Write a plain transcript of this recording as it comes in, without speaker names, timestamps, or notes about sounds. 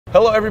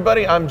Hello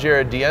everybody, I'm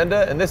Jarod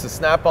DeAnda, and this is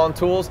Snap-on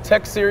Tools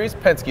Tech Series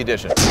Penske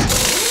Edition.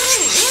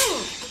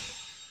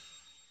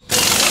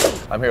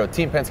 I'm here with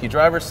Team Penske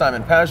driver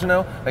Simon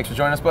Pagenaud. Thanks for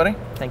joining us, buddy.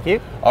 Thank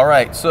you. All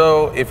right,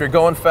 so if you're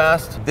going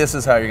fast, this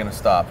is how you're gonna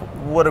stop.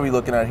 What are we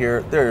looking at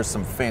here? There's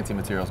some fancy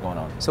materials going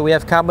on. So we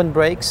have carbon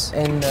brakes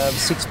and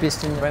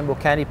six-piston Brembo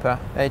caliper.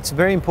 It's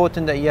very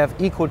important that you have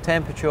equal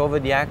temperature over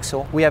the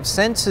axle. We have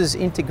sensors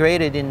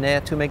integrated in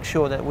there to make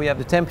sure that we have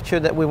the temperature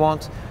that we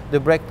want, the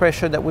brake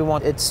pressure that we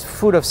want. It's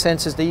full of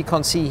sensors that you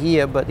can't see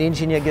here, but the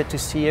engineer gets to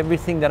see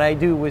everything that I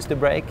do with the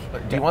brake.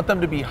 Do you want them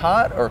to be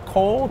hot or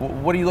cold?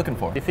 What are you looking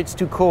for? If it's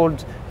too cold,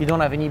 you don't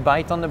have any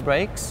bite on the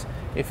brakes.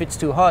 If it's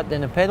too hot,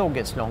 then the pedal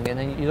gets long and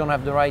then you don't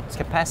have the right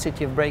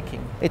capacity of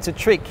braking. It's a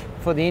trick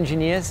for the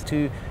engineers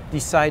to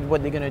decide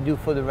what they're going to do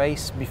for the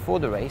race before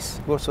the race.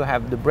 We also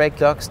have the brake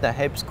ducts that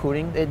helps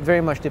cooling. It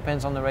very much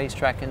depends on the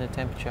racetrack and the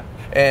temperature.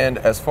 And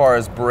as far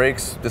as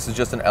brakes, this is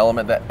just an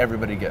element that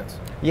everybody gets?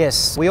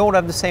 Yes, we all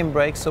have the same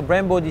brakes, so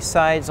Brembo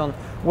decides on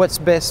what's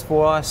best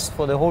for us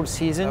for the whole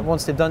season.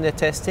 Once they've done their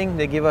testing,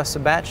 they give us a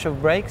batch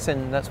of brakes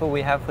and that's what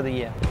we have for the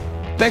year.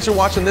 Thanks for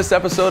watching this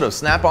episode of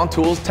Snap-on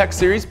Tools Tech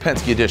Series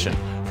Penske Edition.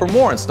 For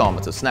more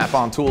installments of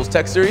Snap-on Tools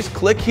Tech Series,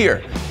 click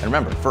here. And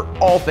remember, for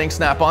all things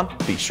Snap-on,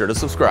 be sure to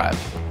subscribe.